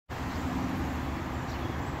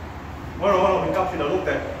Moro mình cặp thì là lúc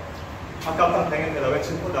đấy, cặp thằng thằng thì là cái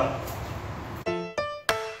chân phút đó.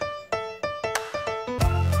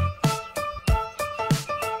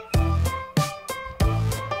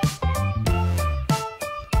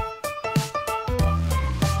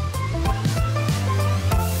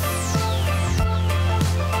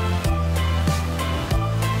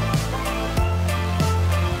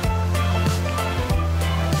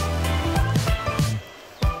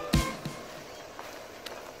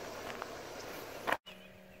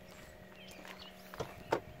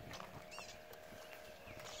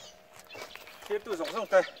 Tiếp tục giống xong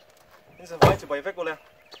tay, bây giờ vai chỉ bảy vết cô lên,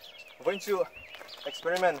 vẫn chưa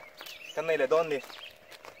experiment, cái này là đòn đi,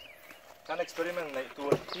 cái experiment này tua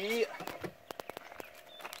tí,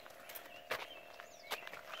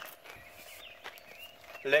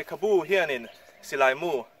 Lehkhabu Hian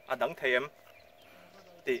Silaimu adang Thei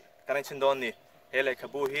thì cái này trên đòn đi,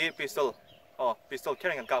 Lehkhabu hi pistol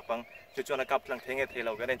carrying ang kapang, chuchuan ang kap lang Thei Thei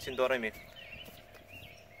lau cái này trên đòn này mi.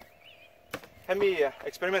 Hemi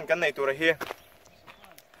experiment cái này tua hi.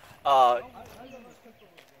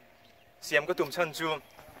 Siam có tụm chân chu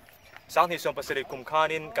sáng thì xong Pacific cùng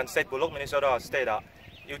khanin kan state bulok Minnesota state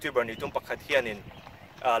YouTuber ni tụm pakhat hianin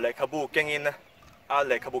Lehkhabu kengin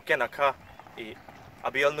Lehkhabu kenakha I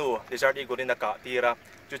abial nu desert eagle in ka tira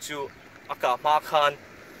chu aka ma khan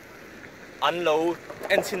an lo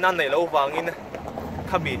ensinan nei lo wangin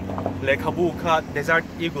khabin Lehkhabu kha desert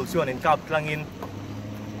eagle chuan in kap tlangin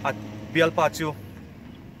at bialpa chu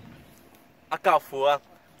aka fuwa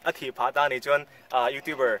a thi pha ta ni chuan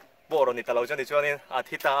YouTuber boro ni talo chuan ni chuan in a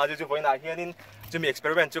thi ta chu voina hianin chu mi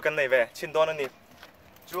experiment chu kan nei ve chin don ani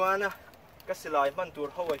chuan ka silai man tur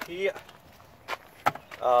ho hi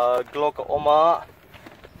glock oma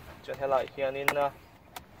chuan helai hianin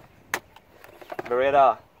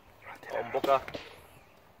beretta omboka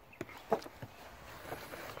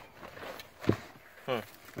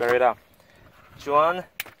beretta chuan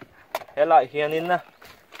helai hianin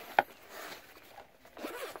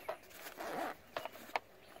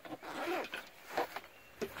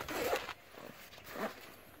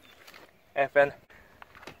FN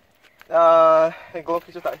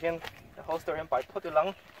Glock chu ta hian holster em pai phot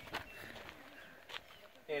lang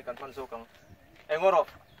kan phan zo kang engoro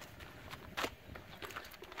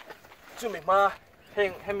chu mi ma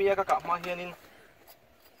hemia ka ma hianin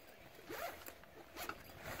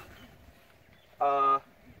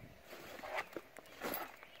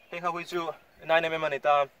hui chu 9mm ani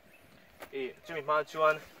ta chu mi ma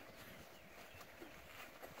chuan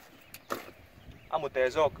amute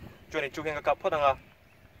zok chuan chu hen ka kap photanga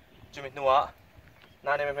chu mi nuwa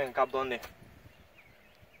 9mm kap don ni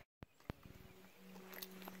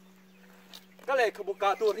cái Lehkhabu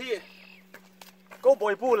cả tuột hi có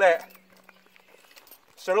bồi bu lệ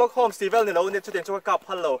Sherlock Holmes Steven này lâu nên cho tiền cho cái cặp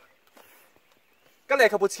hello cái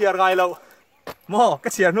Lehkhabu chia ngay lâu mò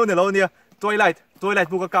cái chia luôn này lâu nè Twilight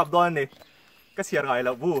bu cái cặp đòn này cái chia ngay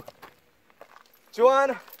lâu bu chuan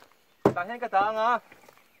ta hiện cái ta ngà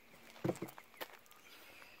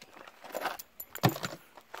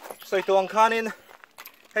soi tuang khanin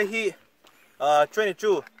hay hi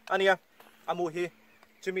 22 anh em amu hi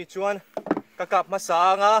chumi chuan kakap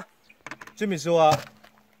masanga chumi zua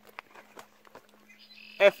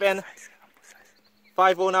FN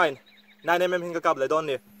 509 9mm hinga kap le don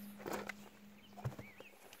ni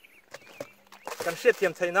kan shit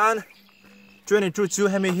thiam thainan 22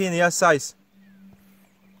 hemi hi nia size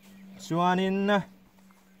chuanin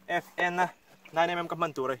FN 9mm ka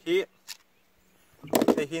man tur hi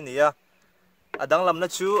hi nia adang lam na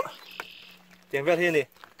chu tiang vel hi ni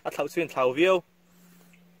a thau chuin thau viau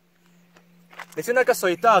Lekin ka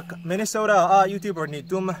soitak Minnesota YouTuber ni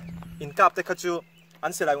tum in kap te khachu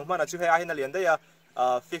an Silaimu mana chu he a hin alian da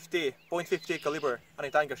 50.50 caliber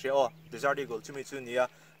ani tan ka sheo desert eagle chumi chu nia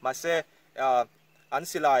ma se an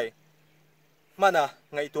Silai mana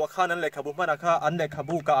ngai to khan an Lehkhabu mana kha an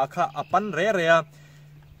Lehkhabu ka kha apan re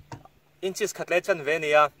inches khatle chan ve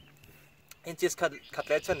nia inches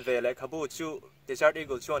khatle chan ve Lehkhabu chu desert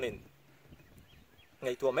eagle chuanin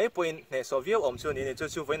ngai to mai point ne soviet om chu ni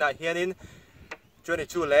chu voina hianin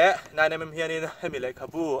 22 le 9mm hianin hemi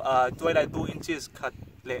Lehkhabu Twilight 2 inches khat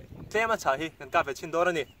le tlema cha hi kan ka ve chin dor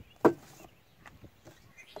ani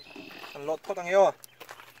an lot thotang yo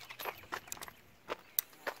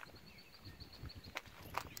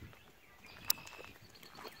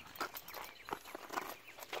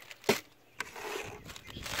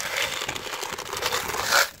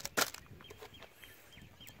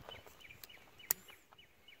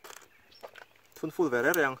thun full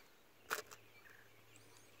về reng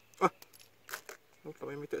lúc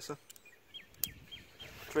là mấy tệ sao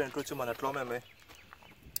chuyện tôi chưa mà đặt lo mày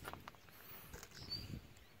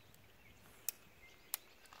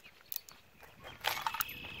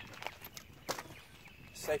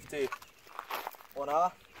safety ona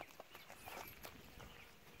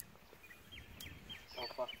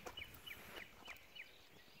opa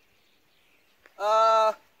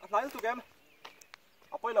nãy tụi em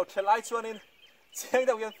apoi lo thelai chuanin cheng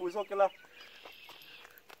deuh hian fu zawk kela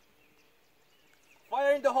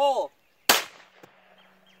fire in the hole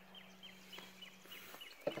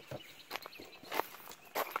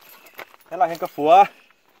helai hian ka fua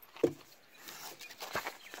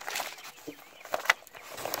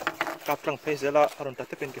cặp trăng phê giờ là ở đây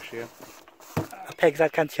bên cái gì phê ra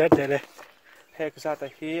can chết đấy phê ra tại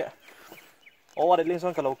khi ở đây liên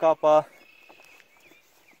xuân cái lầu cặp à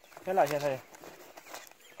thế là hiện nay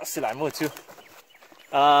Silaimu chứ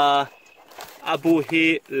Abu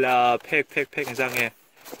hi là phê cái nghe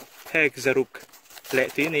phê zaruk lệ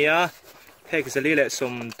tí nia phê zali lệ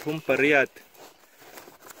som thum pariat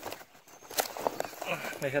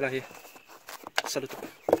này thế là hi salut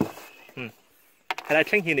thế là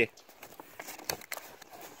tranh hi nè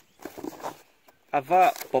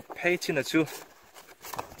ava pop pay china chu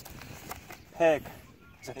hek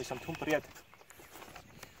zani sam thum priat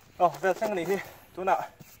vel sang ni hi tuna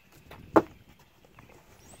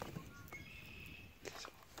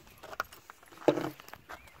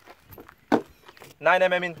 9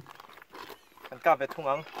 mm in kan ka ve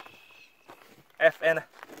thungang FN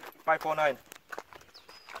 549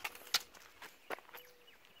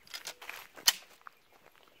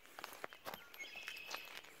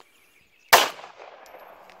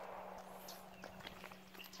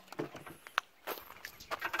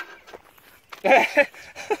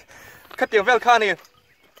 khát tiếng vel khan nè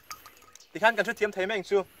thì khan cần chút tiêm thấy mình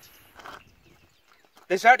chưa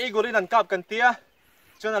Desert Eagle đi nằm cặp cần tia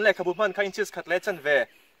cho nên Lehkhabu man khai inches khát lẽ chân về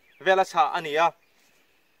là chả anh à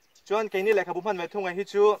cho nên cái này Lehkhabu man về thung ngày hi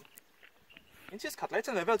chú inches khát lẽ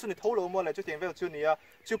chân về vel chú ni thâu lâu mua lại chút tiếng vel chú ni à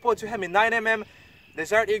chú po chú hem 9 mm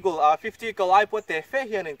Desert Eagle 50 kalai po te phê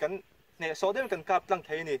hiền nên cần nè số đêm cần cặp lăng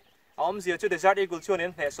thấy nè ông gì chú Desert Eagle chú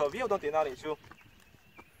nên nè số view đông tiền nào nè chú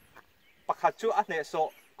ปักขัดชูอัดเนี่ยโซ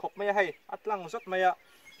ขบไม่ให้อัดลังรถไม่อะ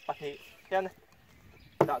ปัดนี้แค่นั้น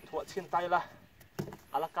ด่าถั่วชิ้นไตละ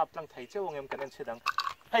อาลักกับลังไถเจ้าวงเงินกันนั่นเช่นดัง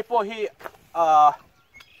ให้พวกที่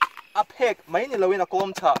อัพเฮกไม่เนี่ยเราเวนักกลม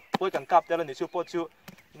ฉะพวกกันกับเดี๋ยวเราเนี่ยชูพวกชู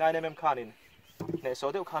นายในเมมคานินเนี่ยโซ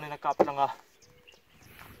เดียวคานินกับลังอ่ะ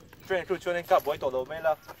เทรนครูชวนกับบ่อยต่อโลไม่ล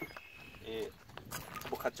ะ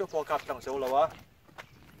บุกขัดชูพวกกับลังโซแล้ววะ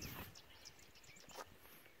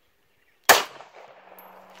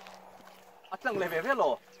อัดลังเลเวลโล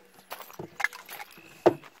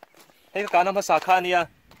เฮ้ยการนำภาษาคานี่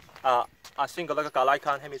สิ่งก็แล้วก็การไล่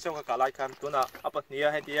คันให้มีเจ้าก็การไล่คันตัวน่ะอัปนี้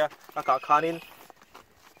ให้ดีก็การคันิน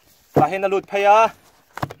แต่เห็นน่ะหลุดเพย์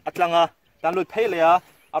อัดลังดันหลุดเพย์เลย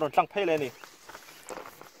อารมณ์ลังเพย์เลยนี่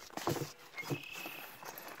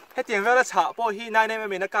ให้เตียงเวลาฉะพอฮีนายเนี่ยไม่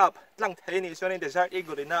มีนักกับลังเทนี่ส่วนนี้เดี๋ยวจะอีกก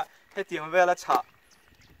ลุ่มน่ะให้เตียงเวลาฉะ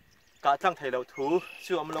การลังเทเราถู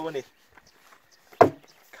ชื่ออมโลนี่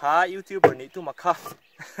ข้า YouTuber นี่ตัวมาค่ะ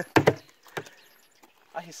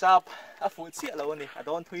ฮิซาบฟูดเสียเราเนี่ยโด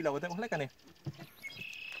นทุยเราได้หมดเลยกันนี่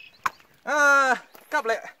กลับเ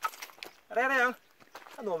ลยอะไรยัง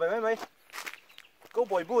หนูไปไหมก็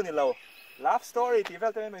บ่อยบูนี่เรา Love Story ที่เว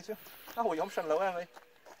ลได้ไหมชื่อหัวยอมฉันเราไหม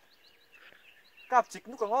กลับจิก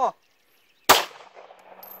นุกกังอ้อ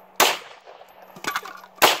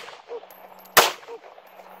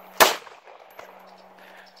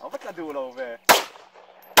เอาไปจะดูเราเว้ย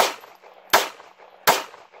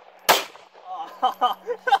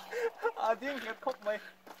ดิ้งเก็บครบไหม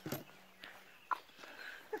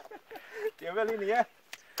เดี๋ยวเวลี่นี้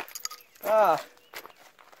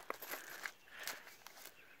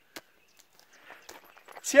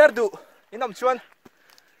เชียร์ดูอินน้ำชวน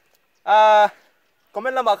คอมเม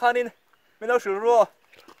นต์ละมาข้านินไม่ต้องสูรัว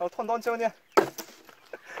เราทนต้นเจ้าเนี่ย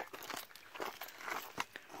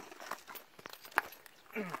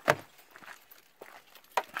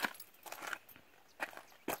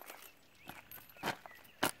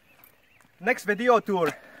next video tour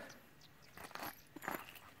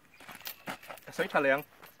สวยทะเลง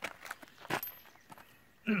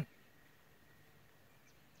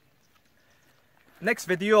next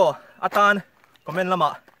video อาตานคอมเมนต์ละม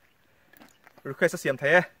า request เสียมเท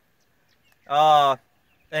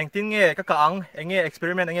เองติ้งเงี้ยก็กังเองเงี้ย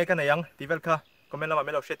experiment เองเงี้ยกันยังดีเวลค่ะคอมเมนต์ละมาไ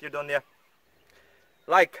ม่เราเช็ดยูดอนเนี่ย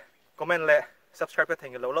like comment เลย subscribe ก็ถึ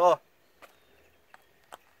งกันแล้ว